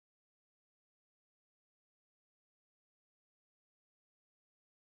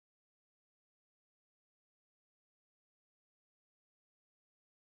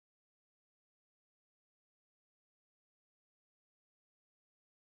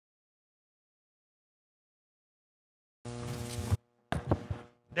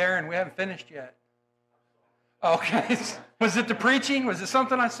Darren, we haven't finished yet. Okay. Was it the preaching? Was it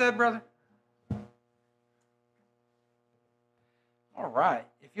something I said, brother? All right.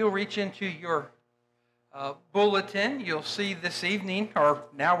 If you'll reach into your bulletin, you'll see this evening, or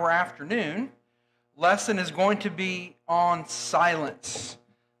now we're afternoon, lesson is going to be on silence,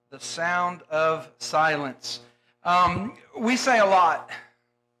 the sound of silence. We say a lot.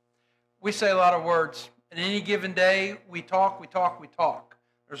 We say a lot of words. In any given day, we talk.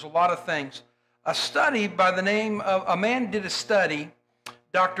 There's a lot of things. A study by the name of, a man did a study,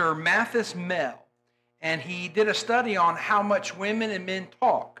 Dr. Mathis Mell, and he did a study on how much women and men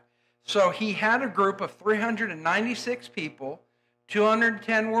talk. So he had a group of 396 people,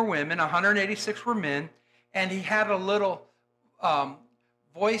 210 were women, 186 were men, and he had a little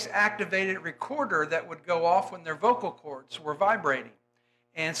voice-activated recorder that would go off when their vocal cords were vibrating.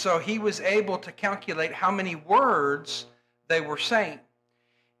 And so he was able to calculate how many words they were saying.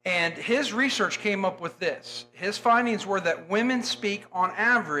 And his research came up with this. His findings were that women speak on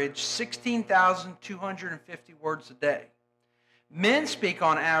average 16,250 words a day. Men speak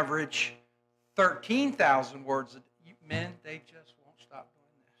on average 13,000 words a day. Men, they just won't stop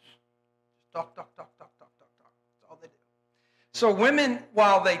doing this. Just talk. That's all they do. So women,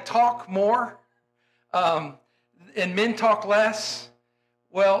 while they talk more, and men talk less,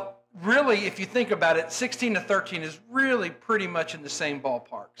 well, really, if you think about it, 16 to 13 is really pretty much in the same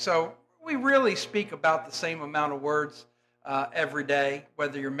ballpark. So we really speak about the same amount of words every day,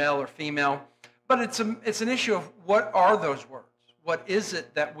 whether you're male or female. But it's an issue of what are those words? What is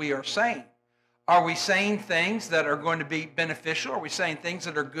it that we are saying? Are we saying things that are going to be beneficial? Are we saying things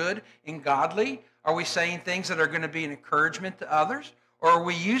that are good and godly? Are we saying things that are going to be an encouragement to others? Or are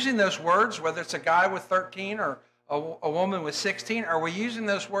we using those words, whether it's a guy with 13 or a woman with 16, are we using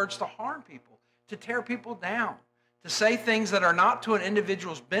those words to harm people, to tear people down, to say things that are not to an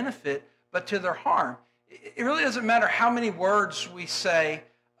individual's benefit, but to their harm? It really doesn't matter how many words we say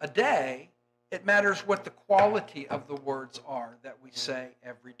a day. It matters what the quality of the words are that we say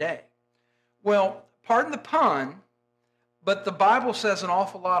every day. Well, pardon the pun, but the Bible says an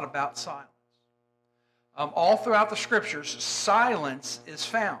awful lot about silence. All throughout the Scriptures, silence is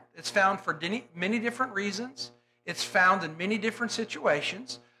found. It's found for many different reasons. It's found in many different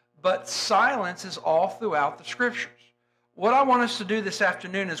situations, but silence is all throughout the Scriptures. What I want us to do this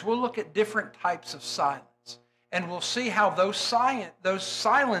afternoon is we'll look at different types of silence, and we'll see how those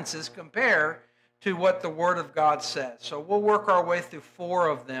silences compare to what the Word of God says. So we'll work our way through 4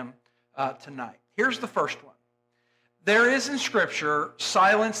 of them tonight. Here's the first one. There is in Scripture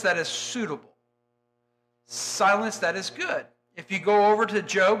silence that is suitable, silence that is good. If you go over to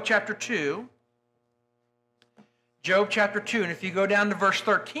Job chapter 2, and if you go down to verse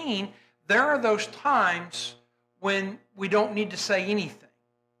 13, there are those times when we don't need to say anything,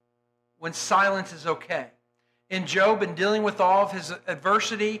 when silence is okay. In Job, in dealing with all of his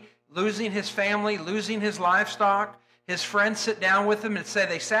adversity, losing his family, losing his livestock, his friends sit down with him and say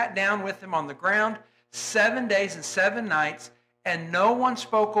they sat down with him on the ground 7 days and 7 nights, and no one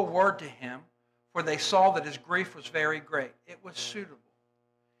spoke a word to him, for they saw that his grief was very great. It was suitable.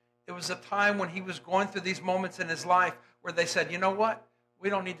 It was a time when he was going through these moments in his life where they said, you know what? We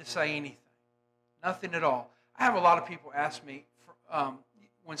don't need to say anything. Nothing at all. I have a lot of people ask me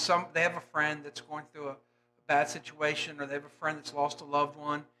when they have a friend that's going through a bad situation, or they have a friend that's lost a loved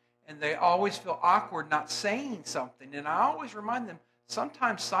one, and they always feel awkward not saying something. And I always remind them,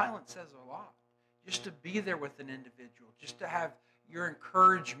 sometimes silence says a lot. Just to be there with an individual, just to have your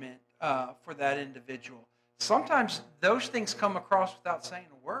encouragement for that individual. Sometimes those things come across without saying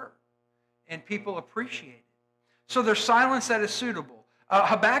a word, and people appreciate it. So there's silence that is suitable.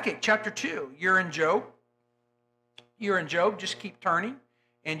 Habakkuk chapter 2, you're in Job, just keep turning,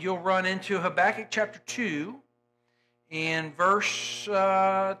 and you'll run into Habakkuk chapter 2 in verse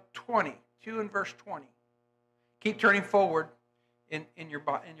 20, 2 and verse 20. Keep turning forward in your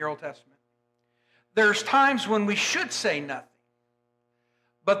Old Testament. There's times when we should say nothing,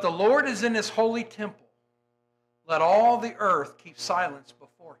 but the Lord is in His holy temple. Let all the earth keep silence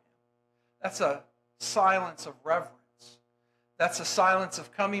before Him. That's a silence of reverence. That's a silence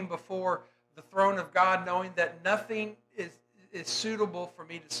of coming before the throne of God, knowing that nothing is suitable for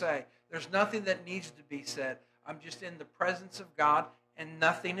me to say. There's nothing that needs to be said. I'm just in the presence of God, and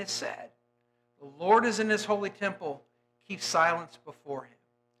nothing is said. The Lord is in His holy temple. Keep silence before Him.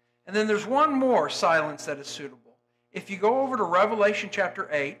 And then there's one more silence that is suitable. If you go over to Revelation chapter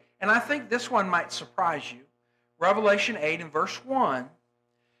 8, and I think this one might surprise you, Revelation 8 and verse 1,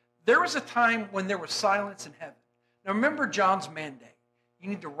 there was a time when there was silence in heaven. Now remember John's mandate. You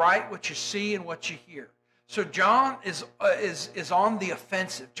need to write what you see and what you hear. So John is on the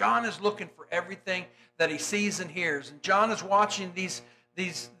offensive. John is looking for everything that he sees and hears. And John is watching this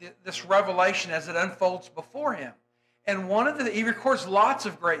revelation as it unfolds before him. And he records lots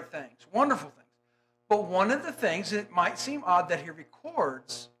of great things, wonderful things. But one of the things, it might seem odd that he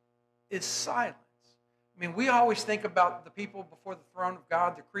records, is silence. I mean, we always think about the people before the throne of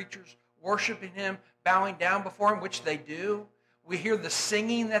God, the creatures worshiping him, bowing down before him, which they do. We hear the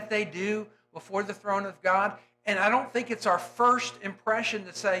singing that they do before the throne of God. And I don't think it's our first impression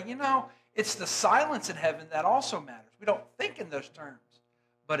to say, it's the silence in heaven that also matters. We don't think in those terms,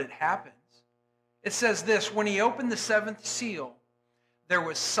 but it happens. It says this, when he opened the seventh seal, there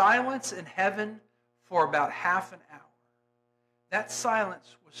was silence in heaven for about half an hour. That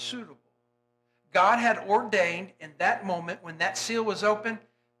silence was suitable. God had ordained in that moment when that seal was open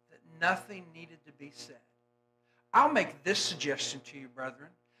that nothing needed to be said. I'll make this suggestion to you, brethren,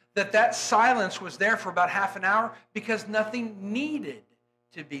 that silence was there for about half an hour because nothing needed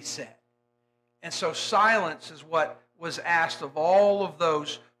to be said. And so silence is what was asked of all of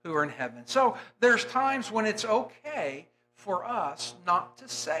those who are in heaven. So there's times when it's okay for us not to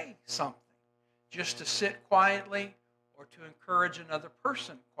say something, just to sit quietly or to encourage another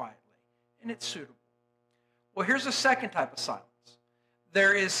person quietly, and it's suitable. Well, here's a second type of silence.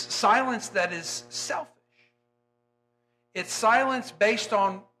 There is silence that is selfish. It's silence based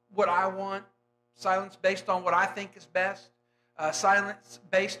on what I want, silence based on what I think is best, silence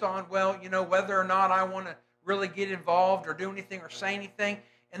based on, whether or not I want to really get involved or do anything or say anything.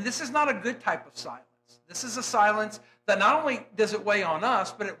 And this is not a good type of silence. This is a silence that not only does it weigh on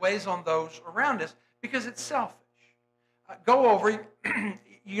us, but it weighs on those around us because it's selfish. Go over,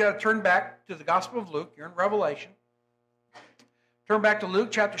 you got to turn back to the Gospel of Luke. You're in Revelation. Turn back to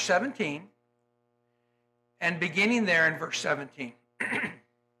Luke chapter 17 and beginning there in verse 17.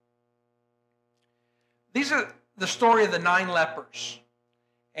 These are the story of the 9 lepers.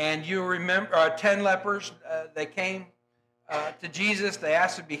 And you remember 10 lepers, they came to Jesus. They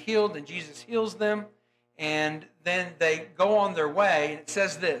asked to be healed, and Jesus heals them. And then they go on their way. And it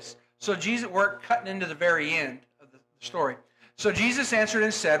says this. So Jesus, we're cutting into the very end of the story. So Jesus answered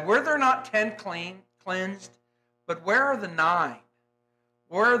and said, were there not 10 cleansed? But where are the 9?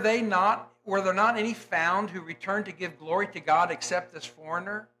 Were there not any found who returned to give glory to God except this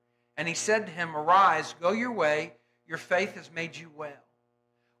foreigner? And he said to him, arise, go your way. Your faith has made you well.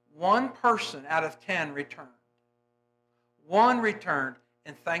 One person out of 10 returned. One returned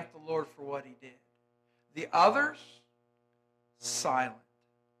and thanked the Lord for what he did. The others, silent.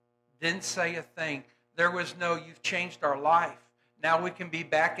 Didn't say a thing. There was no, you've changed our life. Now we can be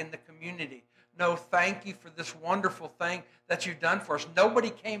back in the community. No, thank you for this wonderful thing that you've done for us. Nobody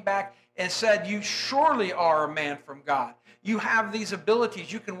came back and said, you surely are a man from God. You have these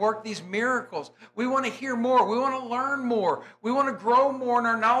abilities. You can work these miracles. We want to hear more. We want to learn more. We want to grow more in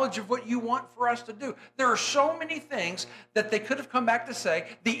our knowledge of what you want for us to do. There are so many things that they could have come back to say,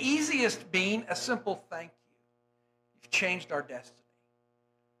 the easiest being a simple thank you. You've changed our destiny.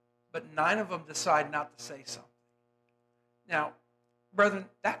 But 9 of them decide not to say something. Now, brethren,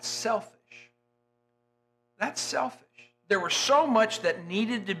 that's selfish. That's selfish. There was so much that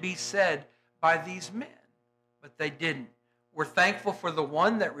needed to be said by these men, but they didn't. We're thankful for the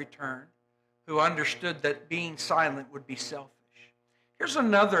one that returned who understood that being silent would be selfish. Here's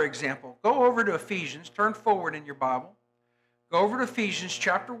another example. Go over to Ephesians. Turn forward in your Bible. Go over to Ephesians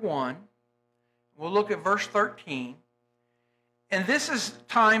chapter 1. We'll look at verse 13. And this is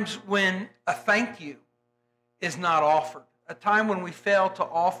times when a thank you is not offered. A time when we fail to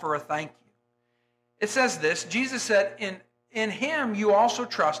offer a thank you. It says this, Jesus said, in him you also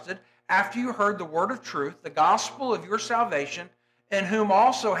trusted after you heard the word of truth, the gospel of your salvation, in whom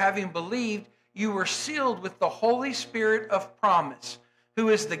also having believed you were sealed with the Holy Spirit of promise, who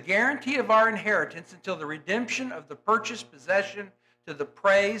is the guarantee of our inheritance until the redemption of the purchased possession to the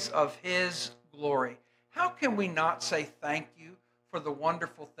praise of his glory. How can we not say thank you for the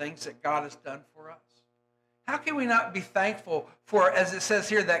wonderful things that God has done for us? How can we not be thankful for, as it says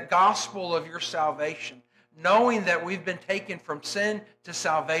here, that gospel of your salvation, knowing that we've been taken from sin to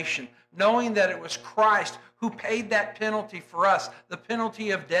salvation, knowing that it was Christ who paid that penalty for us, the penalty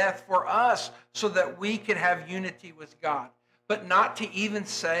of death for us, so that we could have unity with God. But not to even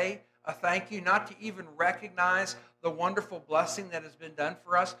say a thank you, not to even recognize the wonderful blessing that has been done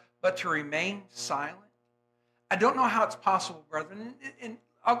for us, but to remain silent. I don't know how it's possible, brethren, and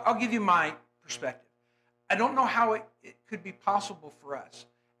I'll give you my perspective. I don't know how it could be possible for us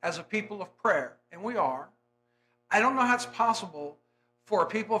as a people of prayer, and we are. I don't know how it's possible for a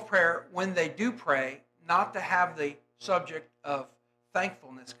people of prayer, when they do pray, not to have the subject of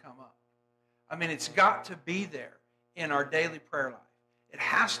thankfulness come up. I mean, it's got to be there in our daily prayer life. It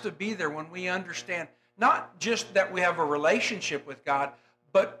has to be there when we understand not just that we have a relationship with God,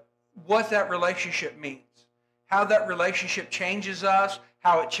 but what that relationship means. How that relationship changes us,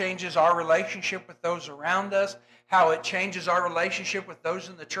 how it changes our relationship with those around us, how it changes our relationship with those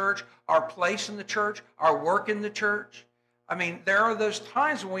in the church, our place in the church, our work in the church. I mean, there are those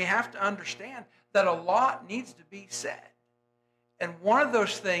times when we have to understand that a lot needs to be said. And one of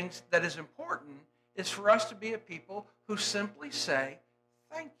those things that is important is for us to be a people who simply say,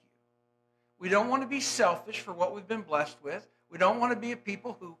 thank you. We don't want to be selfish for what we've been blessed with. We don't want to be a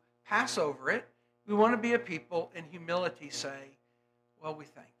people who pass over it. We want to be a people in humility say, well, we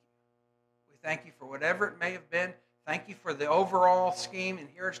thank you. We thank you for whatever it may have been. Thank you for the overall scheme. And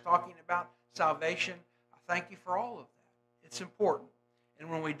here it's talking about salvation. I thank you for all of that. It's important. And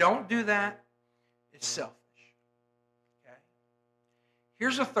when we don't do that, it's selfish. Okay?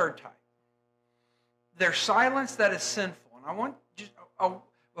 Here's a third type. There's silence that is sinful. And I want just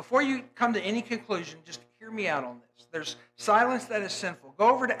before you come to any conclusion, just hear me out on this. There's silence that is sinful. Go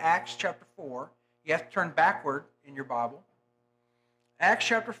over to Acts chapter 4. You have to turn backward in your Bible. Acts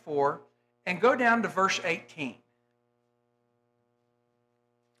chapter 4, and go down to verse 18.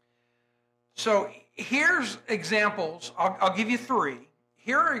 So here's examples. I'll give you three.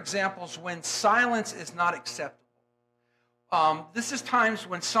 Here are examples when silence is not acceptable. This is times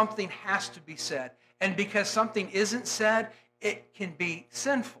when something has to be said. And because something isn't said, it can be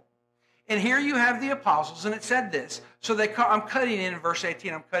sinful. And here you have the apostles, and it said this. So I'm cutting in verse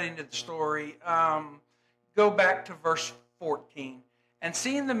 18. I'm cutting to the story. Go back to verse 14. And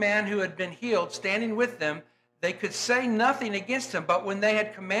seeing the man who had been healed standing with them, they could say nothing against him. But when they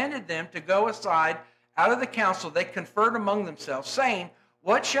had commanded them to go aside out of the council, they conferred among themselves, saying,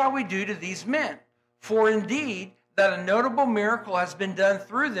 what shall we do to these men? For indeed, that a notable miracle has been done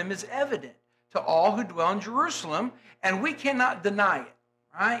through them is evident to all who dwell in Jerusalem, and we cannot deny it.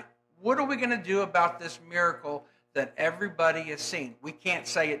 Right? What are we going to do about this miracle that everybody has seen? We can't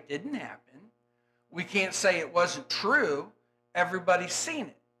say it didn't happen. We can't say it wasn't true. Everybody's seen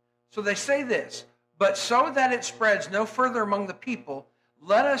it. So they say this, but so that it spreads no further among the people,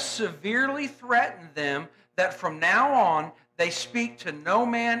 let us severely threaten them that from now on they speak to no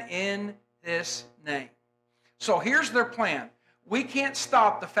man in this name. So here's their plan. We can't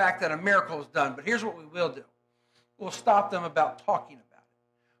stop the fact that a miracle is done, but here's what we will do. We'll stop them about talking about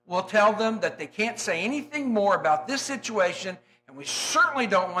it. We'll tell them that they can't say anything more about this situation, and we certainly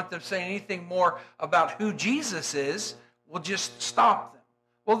don't want them saying anything more about who Jesus is. We'll just stop them.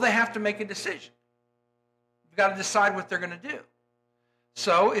 Well, they have to make a decision. You've got to decide what they're going to do.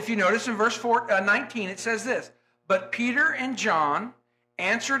 So if you notice in verse 19, it says this, but Peter and John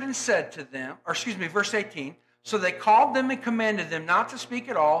answered and said to them, verse 18, so they called them and commanded them not to speak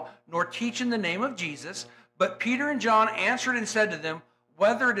at all, nor teach in the name of Jesus. But Peter and John answered and said to them,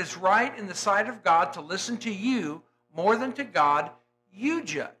 whether it is right in the sight of God to listen to you more than to God, you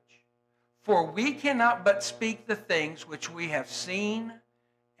judge. For we cannot but speak the things which we have seen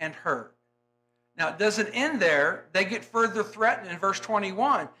and heard. Now, it doesn't end there. They get further threatened in verse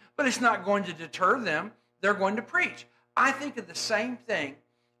 21, but it's not going to deter them. They're going to preach. I think of the same thing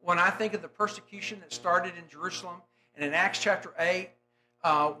when I think of the persecution that started in Jerusalem and in Acts chapter 8,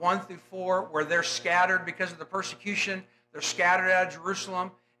 1 through 4, where they're scattered because of the persecution. They're scattered out of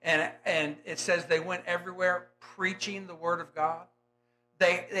Jerusalem, and it says they went everywhere preaching the word of God.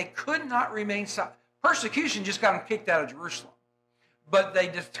 They could not remain silent. Persecution just got them kicked out of Jerusalem. But they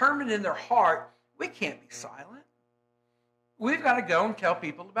determined in their heart, we can't be silent. We've got to go and tell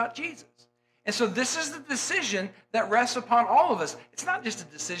people about Jesus. And so this is the decision that rests upon all of us. It's not just a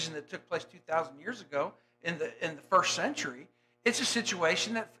decision that took place 2,000 years ago in the first century. It's a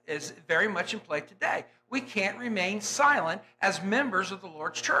situation that is very much in play today. We can't remain silent as members of the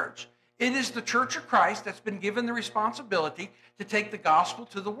Lord's church. It is the Church of Christ that's been given the responsibility to take the gospel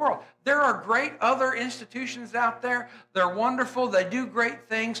to the world. There are great other institutions out there. They're wonderful. They do great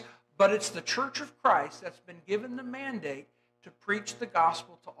things. But it's the Church of Christ that's been given the mandate to preach the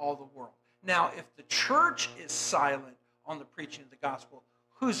gospel to all the world. Now, if the church is silent on the preaching of the gospel,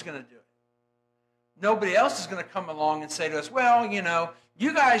 who's going to do it? Nobody else is going to come along and say to us, well,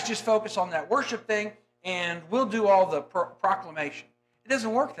 you guys just focus on that worship thing and we'll do all the proclamation. It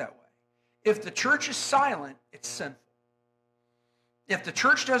doesn't work that way. If the church is silent, it's sinful. If the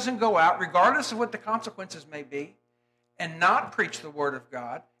church doesn't go out, regardless of what the consequences may be, and not preach the word of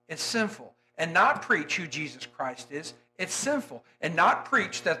God, it's sinful. And not preach who Jesus Christ is, it's sinful. And not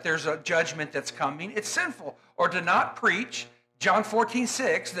preach that there's a judgment that's coming, it's sinful. Or to not preach John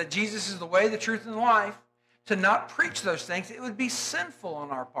 14:6, that Jesus is the way, the truth, and the life, to not preach those things. It would be sinful on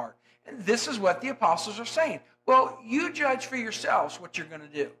our part. And this is what the apostles are saying. Well, you judge for yourselves what you're going to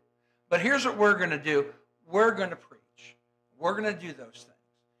do. But here's what we're going to do. We're going to preach. We're going to do those things.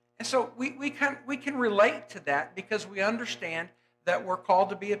 And so we can relate to that because we understand that we're called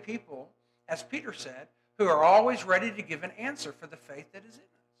to be a people, as Peter said, who are always ready to give an answer for the faith that is in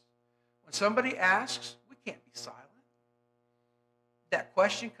us. When somebody asks, we can't be silent. That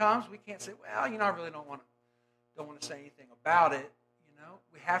question comes, we can't say, well, I really don't want to say anything about it.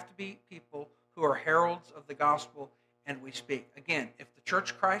 We have to be people who are heralds of the gospel, and we speak. Again, if the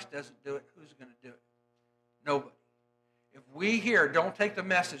Church of Christ doesn't do it, who's going to do it? Nobody. If we here don't take the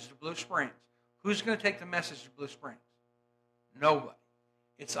message to Blue Springs, who's going to take the message to Blue Springs? Nobody.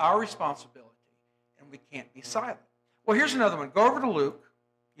 It's our responsibility, and we can't be silent. Well, here's another one. Go over to Luke.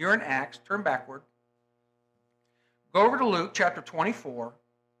 You're in Acts. Turn backward. Go over to Luke chapter 24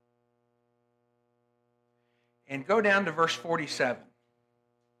 and go down to verse 47.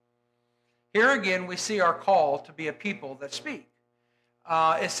 Here again, we see our call to be a people that speak.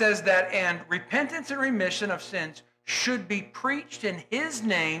 It says that, and repentance and remission of sins should be preached in his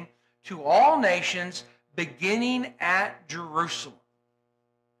name to all nations, beginning at Jerusalem.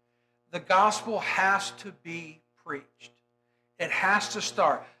 The gospel has to be preached. It has to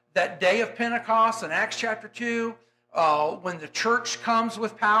start. That day of Pentecost in Acts chapter 2, when the church comes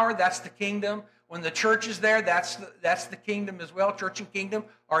with power, that's the kingdom. When the church is there, that's the kingdom as well. Church and kingdom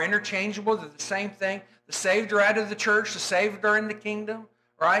are interchangeable. They're the same thing. The saved are out of the church. The saved are in the kingdom,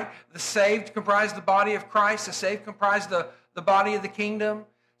 right? The saved comprise the body of Christ. The saved comprise the body of the kingdom.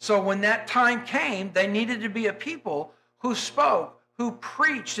 So when that time came, they needed to be a people who spoke, who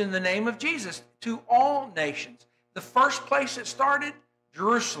preached in the name of Jesus to all nations. The first place it started,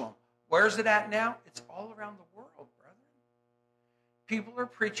 Jerusalem. Where's it at now? It's all around the world, brethren. People are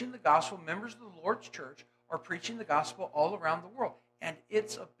preaching the gospel. Members of the Lord's church are preaching the gospel all around the world. And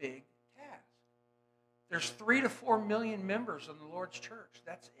it's a big task. There's 3 to 4 million members in the Lord's church.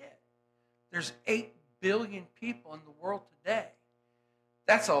 That's it. There's 8 billion people in the world today.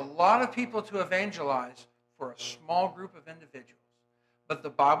 That's a lot of people to evangelize for a small group of individuals. But the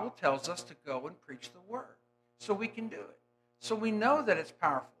Bible tells us to go and preach the word. So we can do it. So we know that it's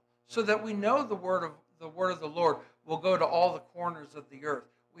powerful. So that we know the word of the Lord will go to all the corners of the earth.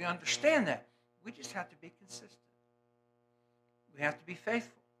 We understand that. We just have to be consistent. We have to be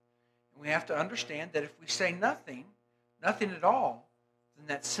faithful. And we have to understand that if we say nothing at all, then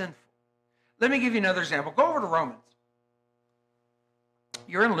that's sinful. Let me give you another example. Go over to Romans.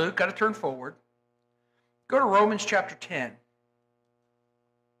 You're in Luke, got to turn forward. Go to Romans chapter 10.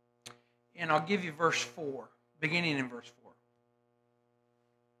 And I'll give you verse 4, beginning in verse 4.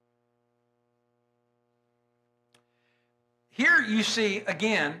 Here you see,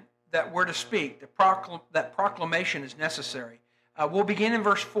 again, that we're to speak. That proclamation is necessary. We'll begin in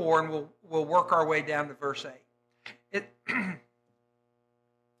verse 4, and we'll work our way down to verse 8. Where am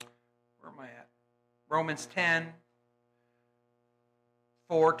I at? Romans 10,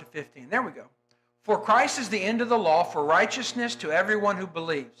 4 to 15. There we go. For Christ is the end of the law for righteousness to everyone who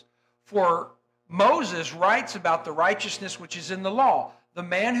believes. For Moses writes about the righteousness which is in the law. The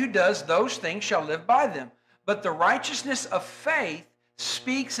man who does those things shall live by them. But the righteousness of faith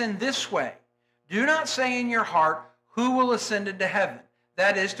speaks in this way. Do not say in your heart, who will ascend into heaven?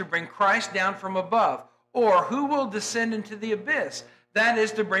 That is to bring Christ down from above. Or who will descend into the abyss? That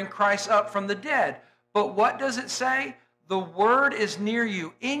is to bring Christ up from the dead. But what does it say? The word is near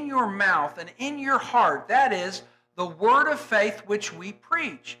you, in your mouth and in your heart. That is the word of faith which we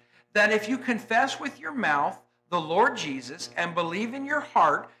preach. That if you confess with your mouth the Lord Jesus and believe in your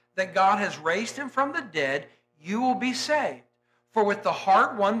heart that God has raised him from the dead, you will be saved. For with the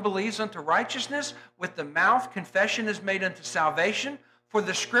heart one believes unto righteousness, with the mouth confession is made unto salvation. For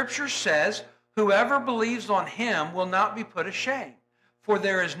the scripture says, whoever believes on him will not be put ashamed. For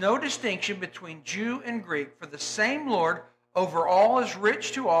there is no distinction between Jew and Greek, for the same Lord over all is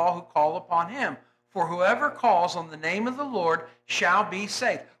rich to all who call upon him. For whoever calls on the name of the Lord shall be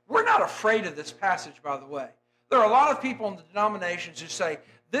saved. We're not afraid of this passage, by the way. There are a lot of people in the denominations who say,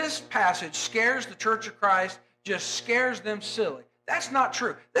 this passage scares the Church of Christ, just scares them silly. That's not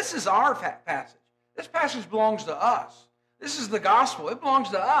true. This is our passage. This passage belongs to us. This is the gospel. It belongs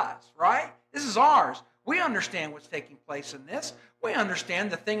to us, right? This is ours. We understand what's taking place in this. We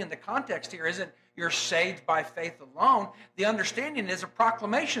understand the thing in the context here isn't you're saved by faith alone. The understanding is a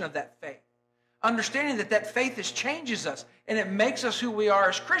proclamation of that faith. Understanding that that faith changes us and it makes us who we are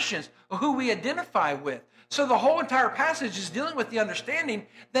as Christians, or who we identify with. So the whole entire passage is dealing with the understanding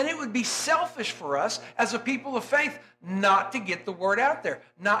that it would be selfish for us as a people of faith not to get the word out there,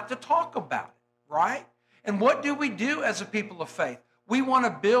 not to talk about it, right? And what do we do as a people of faith? We want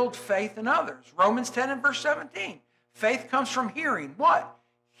to build faith in others. Romans 10 and verse 17. Faith comes from hearing. What?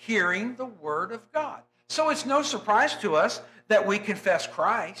 Hearing the word of God. So it's no surprise to us that we confess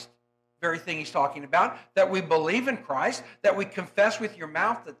Christ, very thing he's talking about, that we believe in Christ, that we confess with your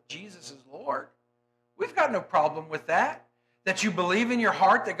mouth that Jesus is Lord. We've got no problem with that. That you believe in your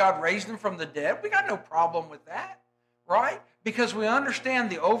heart that God raised him from the dead. We got no problem with that, right? Because we understand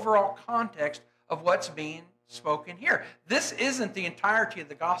the overall context of what's being spoken here. This isn't the entirety of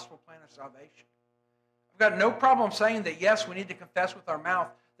the gospel plan of salvation. I've got no problem saying that, yes, we need to confess with our mouth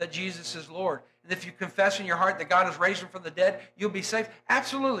that Jesus is Lord. And if you confess in your heart that God has raised him from the dead, you'll be saved.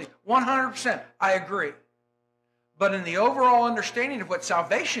 Absolutely, 100%. I agree. But in the overall understanding of what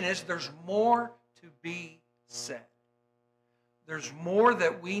salvation is, there's more to be said. There's more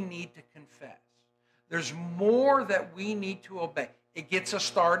that we need to confess. There's more that we need to obey. It gets us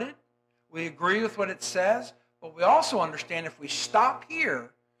started. We agree with what it says, but we also understand if we stop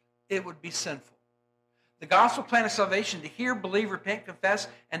here, it would be sinful. The gospel plan of salvation, to hear, believe, repent, confess,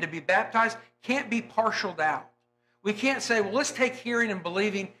 and to be baptized, can't be partialed out. We can't say, well, let's take hearing and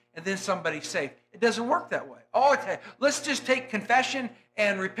believing and then somebody's saved. It doesn't work that way. Oh, okay, let's just take confession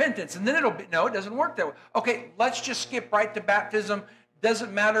and repentance and then it'll be, no, it doesn't work that way. Okay, let's just skip right to baptism.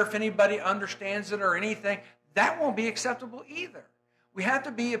 Doesn't matter if anybody understands it or anything. That won't be acceptable either. We have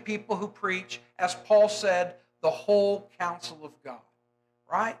to be a people who preach, as Paul said, the whole counsel of God,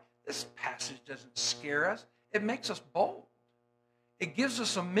 right? This passage doesn't scare us. It makes us bold. It gives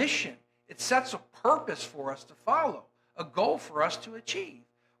us a mission. It sets a purpose for us to follow, a goal for us to achieve.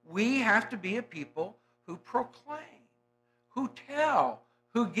 We have to be a people who proclaim, who tell,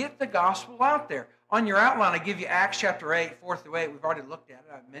 who get the gospel out there. On your outline, I give you Acts chapter 8, 4 through 8. We've already looked at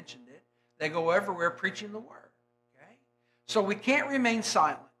it. I've mentioned it. They go everywhere preaching the word. Okay? So we can't remain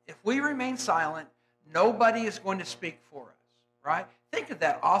silent. If we remain silent, nobody is going to speak for us. Right? Think of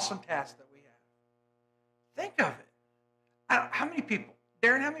that awesome task that we have. Think of it. How many people?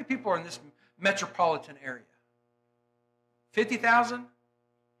 Darren, how many people are in this metropolitan area? 50,000?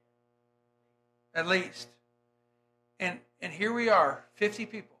 At least. And here we are, 50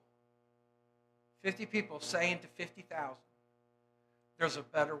 people. 50 people saying to 50,000, there's a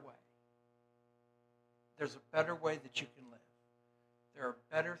better way. There's a better way that you can live. There are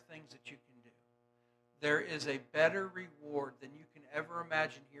better things that you can do. There is a better reward than you can ever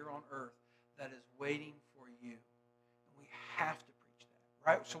imagine here on earth that is waiting for you. And we have to preach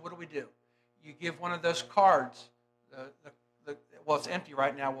that, right? So what do? You give one of those cards. Well, it's empty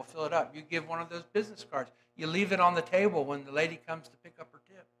right now. We'll fill it up. You give one of those business cards. You leave it on the table when the lady comes to pick up her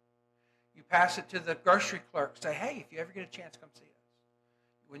tip. You pass it to the grocery clerk. Say, hey, if you ever get a chance, come see us.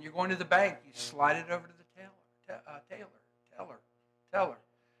 When you're going to the bank, you slide it over to the teller.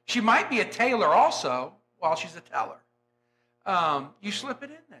 She might be a tailor also while she's a teller. You slip it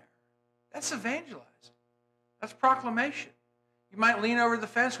in there. That's evangelizing. That's proclamation. You might lean over the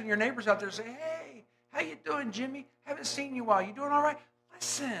fence when your neighbor's out there and say, hey, how you doing, Jimmy? Haven't seen you in a while. You doing all right?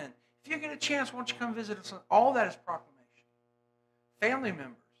 Listen, if you get a chance, why don't you come visit us? All that is proclamation. Family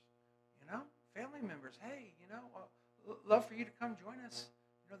members, hey, love for you to come join us,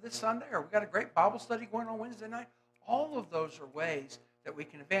 this Sunday, or we got a great Bible study going on Wednesday night. All of those are ways that we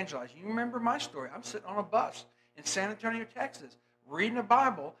can evangelize. You remember my story. I'm sitting on a bus in San Antonio, Texas, reading a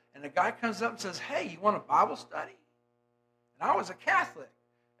Bible, and a guy comes up and says, hey, you want a Bible study? And I was a Catholic.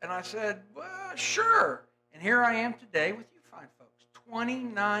 And I said, well, sure. And here I am today with you fine folks.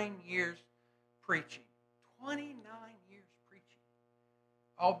 29 years preaching. 29 years preaching.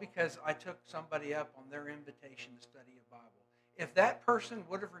 All because I took somebody up on their invitation to study a Bible. If that person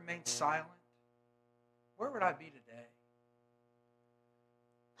would have remained silent, where would I be today?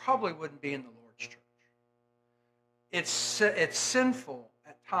 Probably wouldn't be in the Lord's church. It's sinful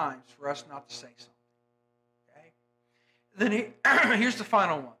at times for us not to say something. Okay? Then here's the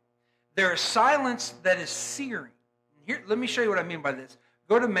final one. There is silence that is searing. Here, let me show you what I mean by this.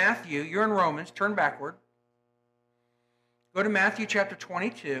 Go to Matthew. You're in Romans. Turn backward. Go to Matthew chapter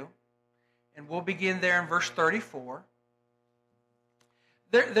 22, and we'll begin there in verse 34.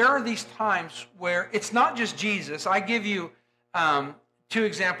 There are these times where it's not just Jesus. I give you two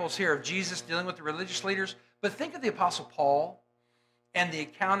examples here of Jesus dealing with the religious leaders, but think of the Apostle Paul and the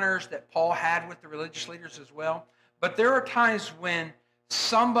encounters that Paul had with the religious leaders as well. But there are times when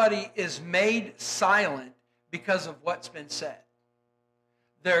somebody is made silent because of what's been said.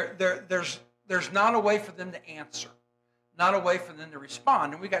 There's not a way for them to answer, not a way for them to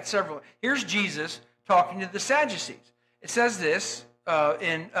respond. And we got several. Here's Jesus talking to the Sadducees. It says this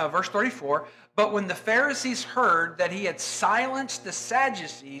in verse 34, but when the Pharisees heard that he had silenced the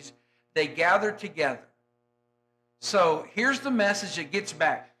Sadducees, they gathered together. So here's the message that gets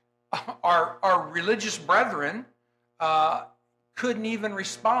back. Our religious brethren couldn't even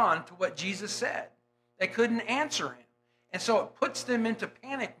respond to what Jesus said. They couldn't answer him. And so it puts them into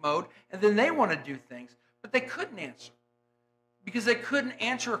panic mode, and then they want to do things, but they couldn't answer. Because they couldn't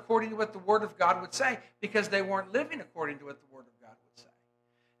answer according to what the Word of God would say, because they weren't living according to what the Word of God would say.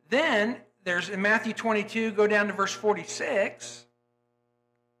 Then, there's in Matthew 22, go down to verse 46.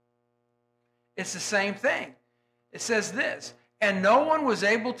 It's the same thing. It says this, and no one was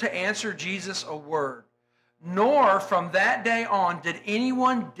able to answer Jesus a word, nor from that day on did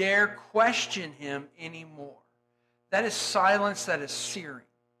anyone dare question him anymore. That is silence that is searing.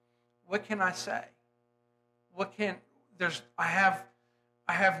 What can I say? I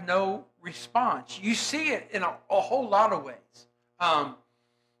have no response. You see it in a whole lot of ways.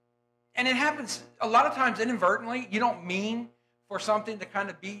 And it happens a lot of times inadvertently. You don't mean for something to kind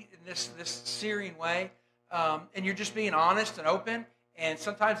of be in this searing way. And you're just being honest and open. And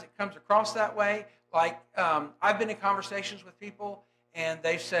sometimes it comes across that way. Like I've been in conversations with people and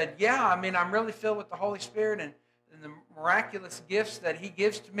they've said, yeah, I mean, I'm really filled with the Holy Spirit and the miraculous gifts that he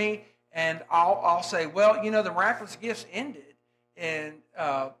gives to me. And I'll say, well, you know, the miraculous gifts ended in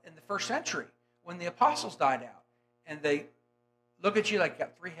the first century when the apostles died out. And they look at you like you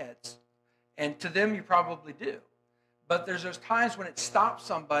got three heads. And to them, you probably do. But there's those times when it stops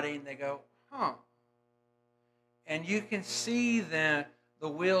somebody and they go, huh. And you can see the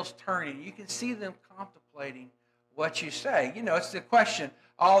wheels turning. You can see them contemplating what you say. You know, it's the question,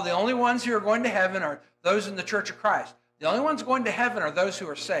 the only ones who are going to heaven are those in the Church of Christ. The only ones going to heaven are those who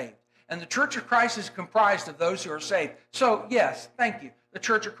are saved. And the Church of Christ is comprised of those who are saved. So, yes, thank you. The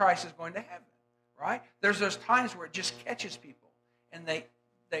Church of Christ is going to heaven, right? There's those times where it just catches people, and they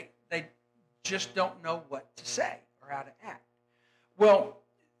just don't know what to say or how to act. Well,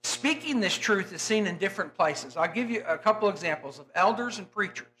 speaking this truth is seen in different places. I'll give you a couple examples of elders and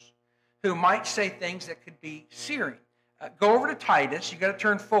preachers who might say things that could be searing. Go over to Titus. You've got to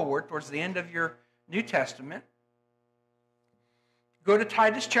turn forward towards the end of your New Testament. Go to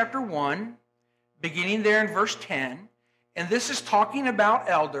Titus chapter 1, beginning there in verse 10. And this is talking about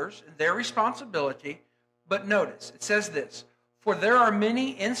elders and their responsibility. But notice, it says this, for there are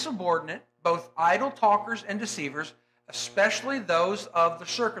many insubordinate, both idle talkers and deceivers, especially those of the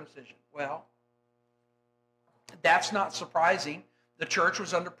circumcision. Well, that's not surprising. The church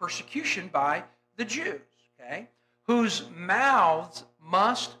was under persecution by the Jews, okay, whose mouths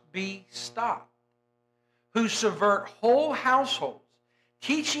must be stopped, who subvert whole households,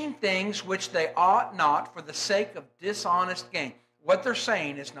 teaching things which they ought not for the sake of dishonest gain. What they're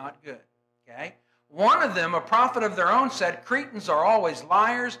saying is not good, okay? One of them, a prophet of their own, said, Cretans are always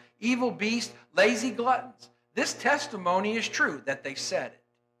liars, evil beasts, lazy gluttons. This testimony is true, that they said it.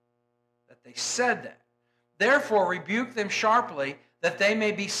 That they said that. Therefore, rebuke them sharply, that they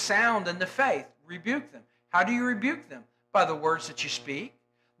may be sound in the faith. Rebuke them. How do you rebuke them? By the words that you speak,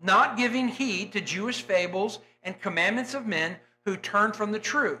 not giving heed to Jewish fables and commandments of men who turn from the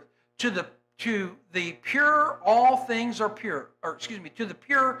truth. To the pure, all things are pure. To the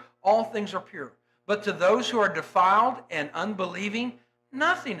pure, all things are pure. But to those who are defiled and unbelieving,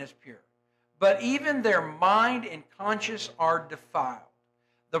 nothing is pure. But even their mind and conscience are defiled.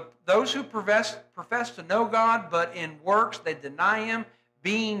 Those who profess to know God, but in works they deny him,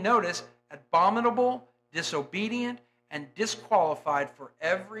 being, notice, abominable, disobedient, and disqualified for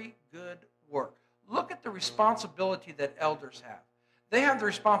every good work. Look at the responsibility that elders have. They have the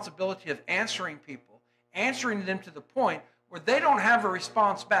responsibility of answering people, answering them to the point where they don't have a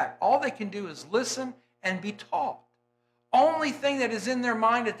response back. All they can do is listen and be taught. Only thing that is in their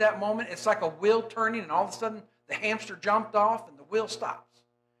mind at that moment, it's like a wheel turning, and all of a sudden the hamster jumped off and the wheel stops.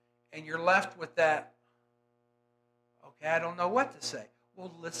 And you're left with that, okay, I don't know what to say.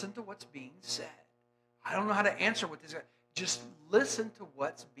 Well, listen to what's being said. I don't know how to answer what this is. Just listen to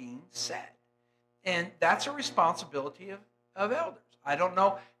what's being said. And that's a responsibility of elders. I don't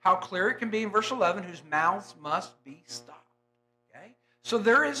know how clear it can be in verse 11, whose mouths must be stopped. Okay? So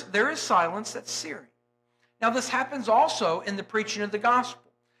there is silence that's searing. Now this happens also in the preaching of the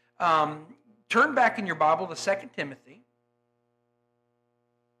gospel. Turn back in your Bible to 2 Timothy.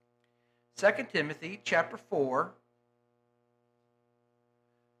 2 Timothy chapter 4,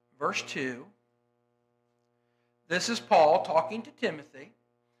 verse 2. This is Paul talking to Timothy.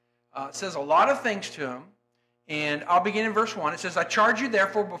 It says a lot of things to him. And I'll begin in verse 1. It says, I charge you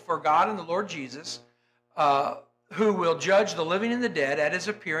therefore before God and the Lord Jesus, who will judge the living and the dead at his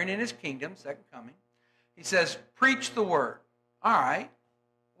appearing in his kingdom, second coming. He says, preach the word. All right.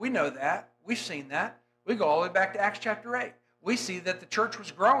 We know that. We've seen that. We go all the way back to Acts chapter 8. We see that the church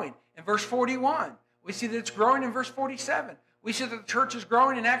was growing. In verse 41, We see that it's growing in verse 47. We see that the church is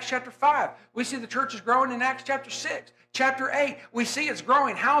growing in Acts chapter 5. We see the church is growing in Acts chapter 6. Chapter 8, we see it's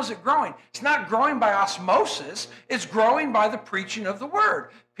growing. How is it growing? It's not growing by osmosis. It's growing by the preaching of the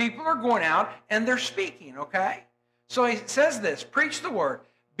word. People are going out and they're speaking, okay? So he says this, preach the word.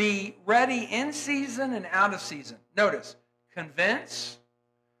 Be ready in season and out of season. Notice, convince,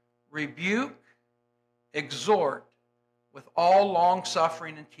 rebuke, exhort with all long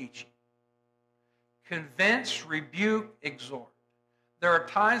suffering and teaching. Convince, rebuke, exhort. There are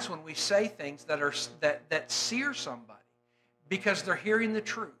times when we say things that sear somebody because they're hearing the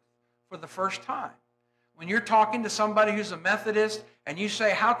truth for the first time. When you're talking to somebody who's a Methodist and you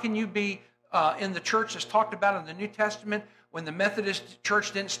say, how can you be in the church that's talked about in the New Testament when the Methodist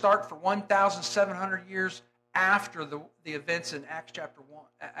church didn't start for 1,700 years after the events in Acts chapter 1,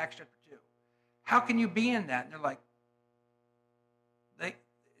 Acts chapter 2? How can you be in that? And they're like,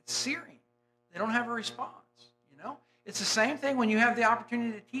 it's searing. They don't have a response, you know? It's the same thing when you have the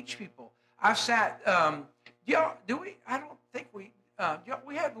opportunity to teach people. I've sat, do we? I don't think we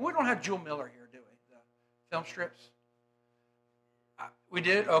don't have Jewel Miller here, do we? The film strips? We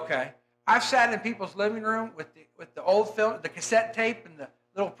did? Okay. I've sat in people's living room with the old film, the cassette tape and the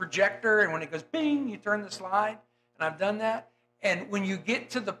little projector, and when it goes bing, you turn the slide, and I've done that. And when you get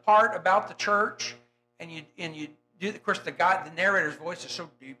to the part about the church, and you do, of course, the narrator's voice is so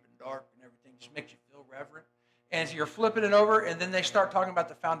deep and dark and everything, just makes you feel reverent. And so you're flipping it over, and then they start talking about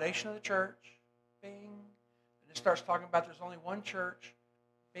the foundation of the church, bing. And it starts talking about there's only one church,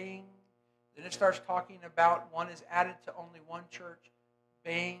 bing. Then it starts talking about one is added to only one church,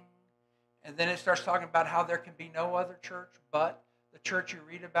 bing. And then it starts talking about how there can be no other church but the church you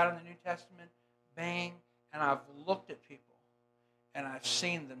read about in the New Testament, bang. And I've looked at people, and I've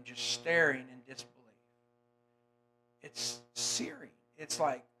seen them just staring in disbelief. It's searing. It's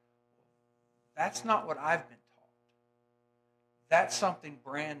like, that's not what I've been taught. That's something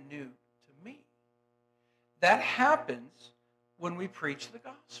brand new to me. That happens when we preach the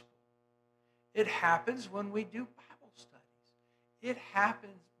gospel. It happens when we do Bible studies. It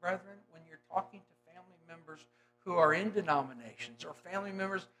happens, brethren, when you're talking to family members who are in denominations or family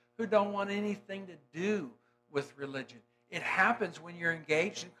members who don't want anything to do with religion. It happens when you're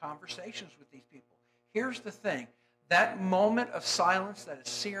engaged in conversations with these people. Here's the thing. That moment of silence that is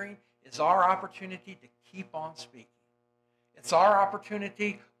searing is our opportunity to keep on speaking. It's our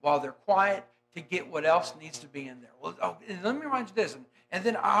opportunity while they're quiet to get what else needs to be in there. Well, and let me remind you this, and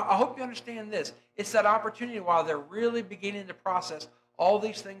then I hope you understand this. It's that opportunity while they're really beginning to process all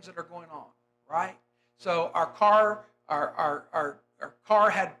these things that are going on, right? So our car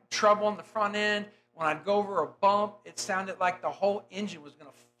had trouble on the front end. When I'd go over a bump, it sounded like the whole engine was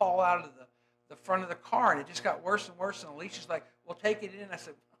going to fall out of the front of the car, and it just got worse and worse. And Alicia's like, well, take it in. I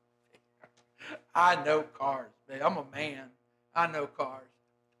said, I know cars, babe. I'm a man. I know cars.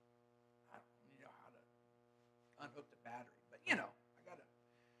 I don't know how to unhook the battery, but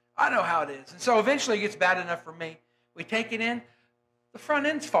I know how it is. And so eventually it gets bad enough for me. We take it in. The front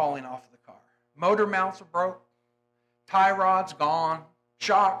end's falling off of the car. Motor mounts are broke. Tie rod's gone.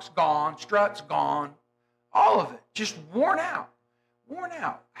 Shocks gone. Struts gone. All of it just worn out. Worn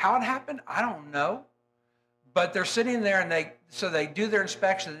out. How it happened, I don't know. But they're sitting there, and they do their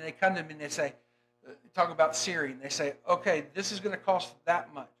inspection, and they come to me and they say, talk about searing. They say, okay, this is going to cost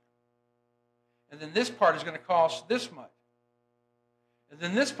that much. And then this part is going to cost this much. And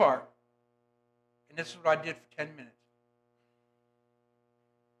then this part. And this is what I did for 10 minutes.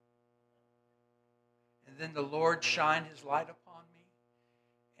 And then the Lord shined his light upon me,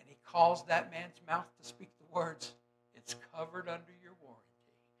 and he caused that man's mouth to speak the words, it's covered under your warranty.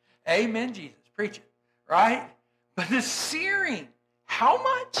 Amen, Jesus. Preach it. Right? But the searing, how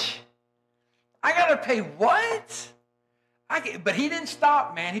much? I got to pay what? But he didn't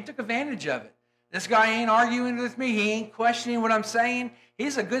stop, man. He took advantage of it. This guy ain't arguing with me. He ain't questioning what I'm saying.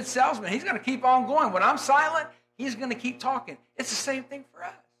 He's a good salesman. He's going to keep on going. When I'm silent, he's going to keep talking. It's the same thing for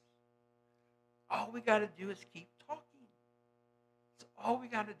us. All we got to do is keep talking. It's all we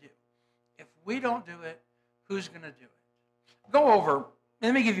got to do. If we don't do it, who's going to do it? Go over.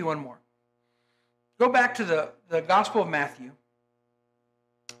 Let me give you one more. Go back to the Gospel of Matthew.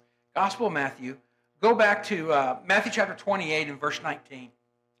 Gospel of Matthew. Go back to Matthew chapter 28 and verse 19.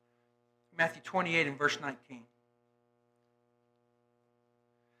 Matthew 28 and verse 19.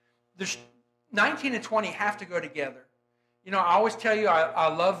 There's 19 and 20 have to go together. You know, I always tell you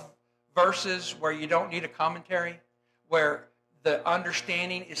I love verses where you don't need a commentary, where the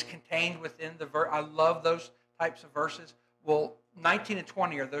understanding is contained within the verse. I love those types of verses. Well, 19 and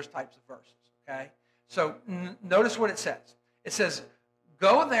 20 are those types of verses, okay? So notice what it says. It says,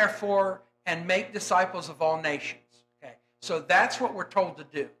 go therefore and make disciples of all nations. Okay, so that's what we're told to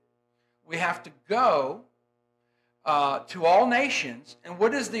do. We have to go to all nations. And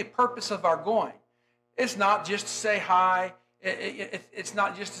what is the purpose of our going? It's not just to say hi. It's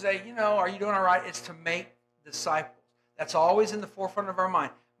not just to say, are you doing all right? It's to make disciples. That's always in the forefront of our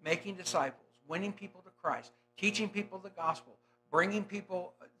mind. Making disciples, winning people to Christ, teaching people the gospel, bringing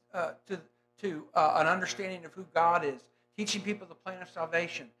people to an understanding of who God is, teaching people the plan of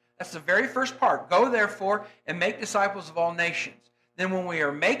salvation. That's the very first part. Go, therefore, and make disciples of all nations. Then when we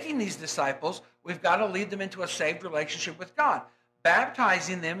are making these disciples, we've got to lead them into a saved relationship with God,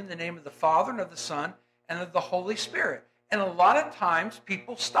 baptizing them in the name of the Father and of the Son and of the Holy Spirit. And a lot of times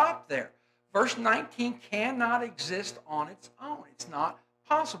people stop there. Verse 19 cannot exist on its own. It's not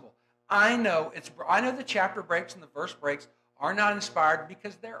possible. I know the chapter breaks and the verse breaks are not inspired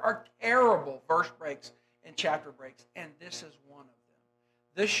because there are terrible verse breaks and chapter breaks, and this is one of them.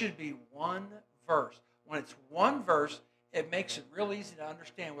 This should be one verse. When it's one verse, it makes it real easy to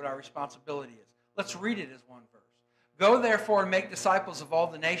understand what our responsibility is. Let's read it as one verse. Go therefore and make disciples of all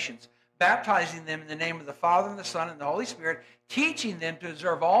the nations, baptizing them in the name of the Father and the Son and the Holy Spirit, teaching them to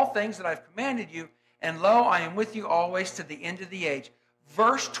observe all things that I've commanded you, and lo, I am with you always to the end of the age.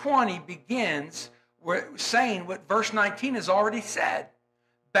 Verse 20 begins saying what verse 19 has already said.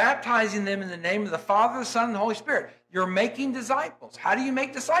 Baptizing them in the name of the Father, the Son, and the Holy Spirit. You're making disciples. How do you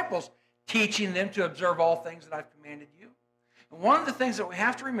make disciples? Teaching them to observe all things that I've commanded you. And one of the things that we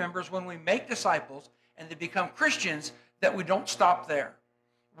have to remember is when we make disciples and they become Christians, that we don't stop there.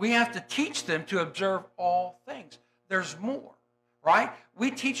 We have to teach them to observe all things. There's more, right?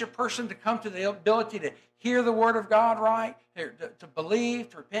 We teach a person to come to the ability to hear the Word of God, right? To believe,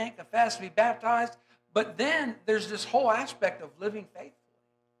 to repent, confess, to be baptized. But then there's this whole aspect of living faithfully,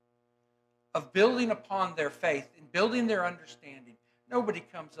 of building upon their faith and building their understanding. Nobody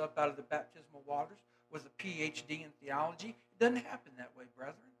comes up out of the baptismal waters with a PhD in theology. It doesn't happen that way,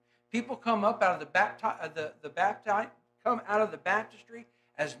 brethren. People come up out of come out of the baptistry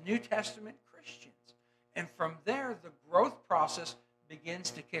as New Testament Christians. And from there, the growth process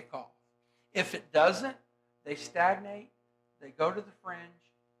begins to kick off. If it doesn't, they stagnate, they go to the fringe,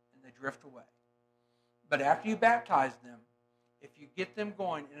 and they drift away. But after you baptize them, if you get them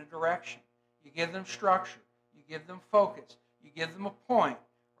going in a direction, you give them structure, you give them focus, you give them a point,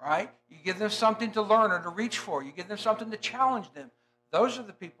 right? You give them something to learn or to reach for. You give them something to challenge them. Those are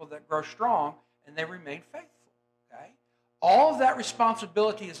the people that grow strong and they remain faithful, okay? All of that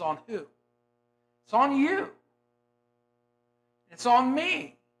responsibility is on who? It's on you. It's on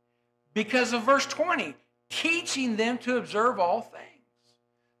me. Because of verse 20, teaching them to observe all things.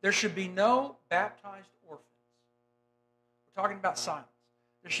 There should be no baptized orphans. We're talking about silence.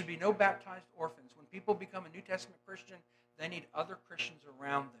 There should be no baptized orphans. When people become a New Testament Christian, they need other Christians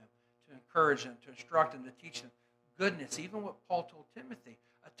around them to encourage them, to instruct them, to teach them. Goodness, even what Paul told Timothy,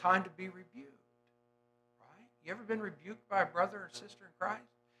 a time to be rebuked. Right? You ever been rebuked by a brother or sister in Christ?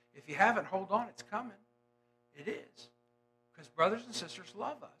 If you haven't, hold on, it's coming. It is. Because brothers and sisters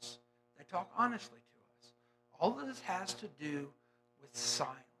love us. They talk honestly to us. All of this has to do with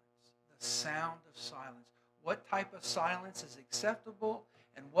silence, the sound of silence. What type of silence is acceptable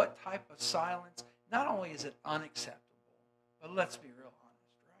and what type of silence, not only is it unacceptable, but let's be real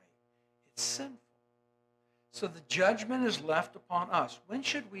honest, right? It's sinful. So the judgment is left upon us. When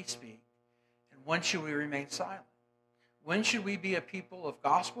should we speak and when should we remain silent? When should we be a people of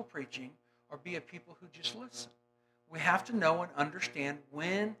gospel preaching or be a people who just listen? We have to know and understand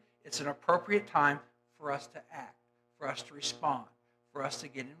when it's an appropriate time for us to act, for us to respond, for us to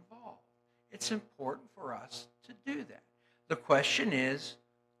get involved. It's important for us to do that. The question is,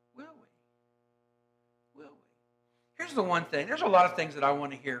 will we? Will we? Here's the one thing. There's a lot of things that I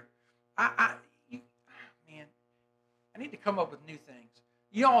want to hear. I need to come up with new things.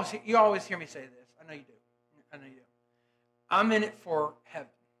 You always hear me say this. I know you do. I know you do. I'm in it for heaven.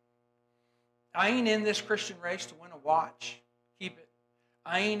 I ain't in this Christian race to win a watch. Keep it.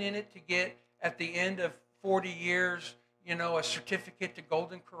 I ain't in it to get, at the end of 40 years, a certificate to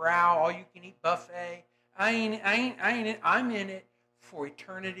Golden Corral, all-you-can-eat buffet. I'm in it for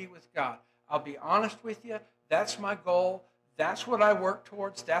eternity with God. I'll be honest with you. That's my goal. That's what I work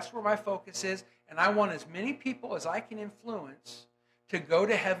towards. That's where my focus is. And I want as many people as I can influence to go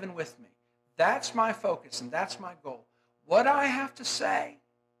to heaven with me. That's my focus and that's my goal. What I have to say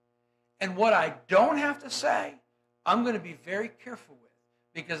and what I don't have to say, I'm going to be very careful with,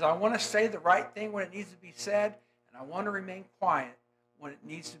 because I want to say the right thing when it needs to be said, and I want to remain quiet when it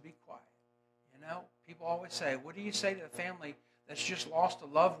needs to be quiet. People always say, what do you say to the family that's just lost a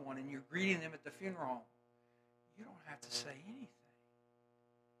loved one and you're greeting them at the funeral home? You don't have to say anything.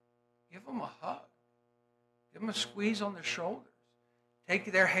 Give them a hug. Give them a squeeze on the shoulders.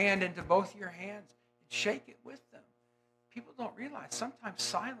 Take their hand into both your hands and shake it with them. People don't realize sometimes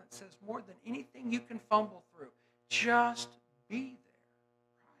silence says more than anything you can fumble through. Just be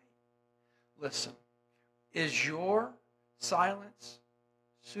there. Right? Listen, is your silence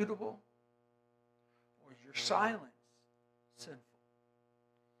suitable, or is your silence sinful?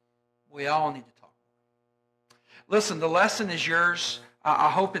 We all need to talk more. Listen, the lesson is yours. I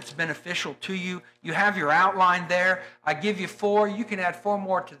hope it's beneficial to you. You have your outline there. I give you 4. You can add 4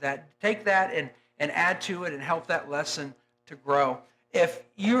 more to that. Take that and add to it and help that lesson to grow. If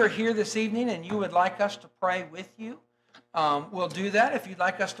you are here this evening and you would like us to pray with you, we'll do that. If you'd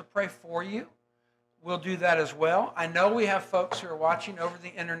like us to pray for you, we'll do that as well. I know we have folks who are watching over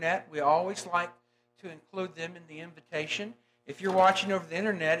the internet. We always like to include them in the invitation. If you're watching over the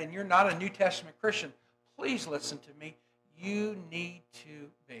internet and you're not a New Testament Christian, please listen to me. You need to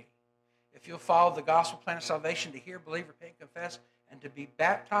be. If you'll follow the gospel plan of salvation to hear, believe, repent, confess, and to be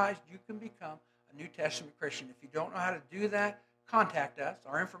baptized, you can become a New Testament Christian. If you don't know how to do that, contact us.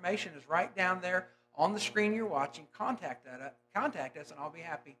 Our information is right down there on the screen you're watching. Contact us, and I'll be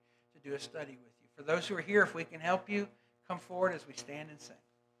happy to do a study with you. For those who are here, if we can help you, come forward as we stand and sing.